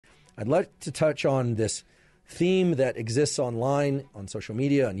I'd like to touch on this theme that exists online, on social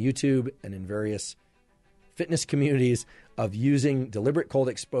media, on YouTube, and in various fitness communities of using deliberate cold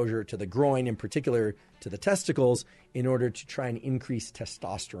exposure to the groin, in particular to the testicles, in order to try and increase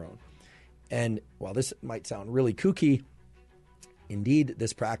testosterone. And while this might sound really kooky, indeed,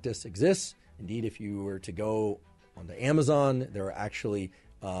 this practice exists. Indeed, if you were to go onto Amazon, there are actually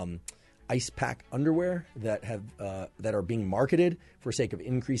ice pack underwear that are being marketed for sake of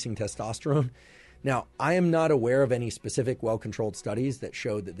increasing testosterone. Now, I am not aware of any specific well-controlled studies that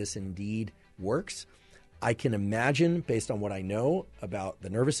showed that this indeed works. I can imagine, based on what I know about the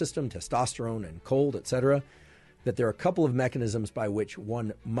nervous system, testosterone and cold, etc., that there are a couple of mechanisms by which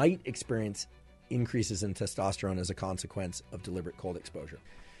one might experience increases in testosterone as a consequence of deliberate cold exposure.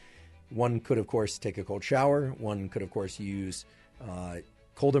 One could, of course, take a cold shower. One could, of course, use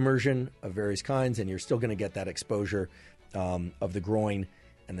cold immersion of various kinds, and you're still going to get that exposure of the groin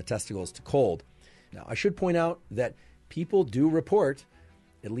and the testicles to cold. Now, I should point out that people do report,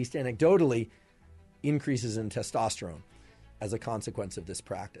 at least anecdotally, increases in testosterone as a consequence of this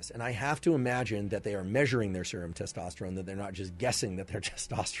practice. And I have to imagine that they are measuring their serum testosterone, that they're not just guessing that their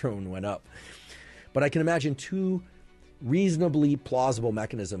testosterone went up. But I can imagine two reasonably plausible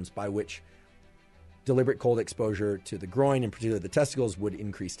mechanisms by which deliberate cold exposure to the groin, in particular the testicles, would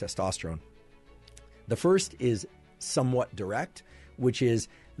increase testosterone. The first is somewhat direct, which is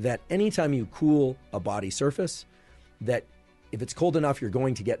that anytime you cool a body surface, that if it's cold enough, you're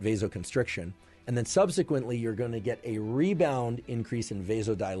going to get vasoconstriction. And then subsequently, you're going to get a rebound increase in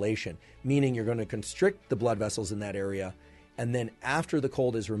vasodilation, meaning you're going to constrict the blood vessels in that area. And then after the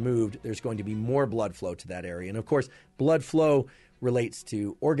cold is removed, there's going to be more blood flow to that area. And of course, blood flow relates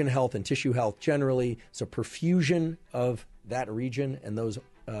to organ health and tissue health generally. So perfusion of that region and those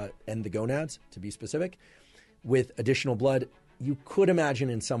and the gonads, to be specific, with additional blood, you could imagine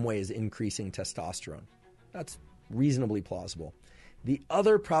in some ways increasing testosterone. That's reasonably plausible. The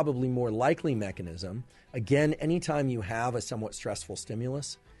other probably more likely mechanism, again, anytime you have a somewhat stressful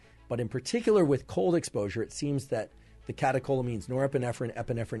stimulus, but in particular with cold exposure, it seems that the catecholamines, norepinephrine,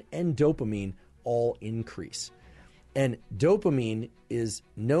 epinephrine, and dopamine all increase. And dopamine is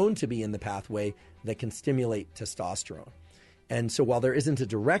known to be in the pathway that can stimulate testosterone. And so while there isn't a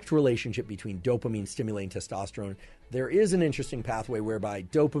direct relationship between dopamine stimulating testosterone, there is an interesting pathway whereby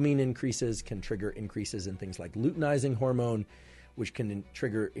dopamine increases can trigger increases in things like luteinizing hormone, which can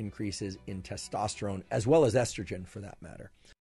trigger increases in testosterone as well as estrogen for that matter.